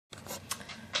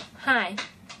Hi.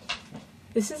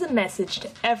 This is a message to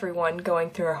everyone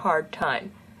going through a hard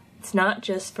time. It's not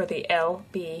just for the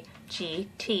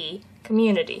LBGT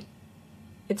community.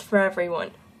 It's for everyone.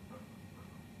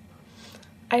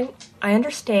 I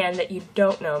understand that you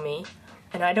don't know me,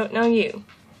 and I don't know you.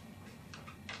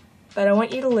 But I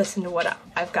want you to listen to what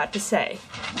I've got to say.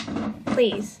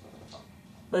 Please,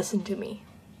 listen to me.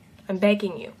 I'm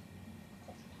begging you.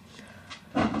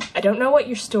 I don't know what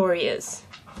your story is.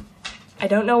 I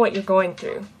don't know what you're going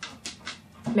through.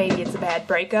 Maybe it's a bad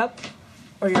breakup,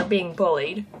 or you're being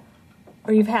bullied,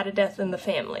 or you've had a death in the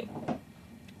family.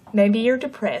 Maybe you're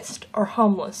depressed, or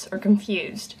homeless, or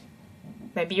confused.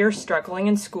 Maybe you're struggling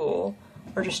in school,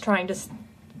 or just trying to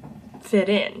fit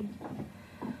in.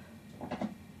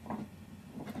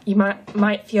 You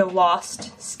might feel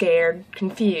lost, scared,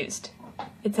 confused.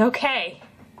 It's okay.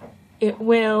 It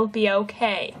will be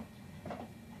okay.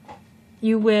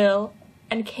 You will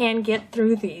and can get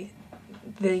through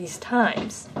these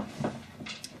times.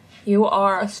 You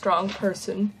are a strong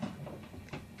person.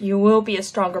 You will be a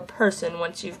stronger person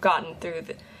once you've gotten through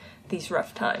these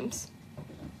rough times.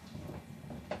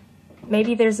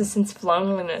 Maybe there's a sense of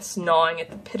loneliness gnawing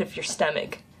at the pit of your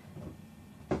stomach.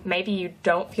 Maybe you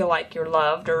don't feel like you're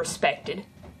loved or respected.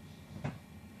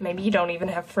 Maybe you don't even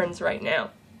have friends right now.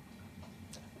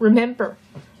 Remember,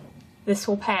 this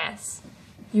will pass.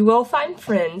 You will find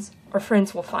friends, or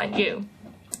friends will find you.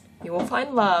 You will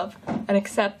find love and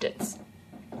acceptance.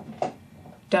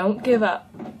 Don't give up,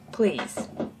 please.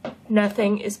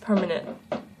 Nothing is permanent.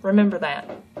 Remember that.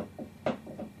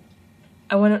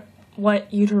 I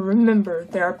want you to remember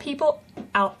there are people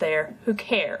out there who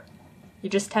care. You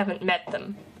just haven't met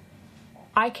them.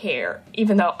 I care,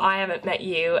 even though I haven't met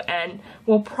you and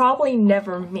will probably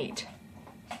never meet.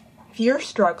 If you're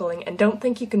struggling and don't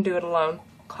think you can do it alone,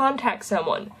 contact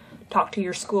someone. Talk to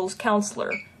your school's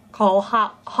counselor. Call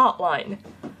a hotline.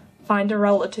 Find a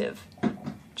relative.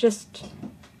 Just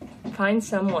find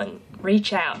someone.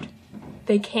 Reach out.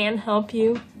 They can help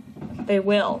you. They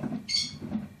will.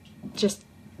 Just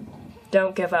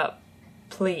don't give up.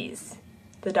 Please.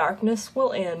 The darkness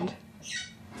will end.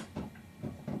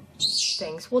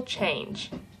 Things will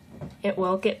change. It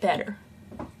will get better.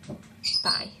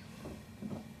 Bye.